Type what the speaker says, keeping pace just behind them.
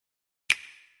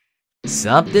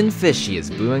Something fishy is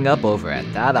brewing up over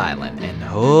at that island, and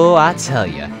oh, I tell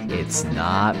ya, it's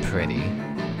not pretty.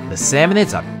 The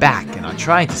Salmonids are back and are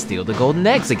trying to steal the golden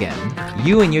eggs again.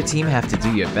 You and your team have to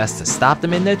do your best to stop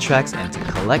them in their tracks and to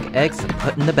collect eggs to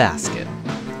put in the basket.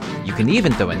 You can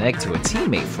even throw an egg to a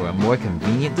teammate for a more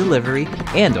convenient delivery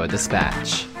and/or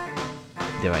dispatch.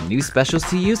 There are new specials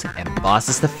to use and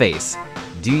bosses to face.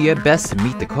 Do your best to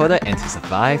meet the quota and to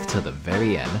survive till the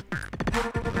very end.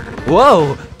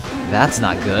 Whoa! That's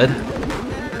not good.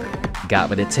 Got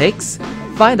what it takes?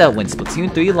 Find out when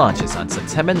Splatoon 3 launches on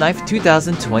September 9th,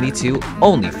 2022,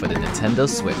 only for the Nintendo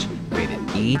Switch, rated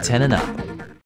E10 and up.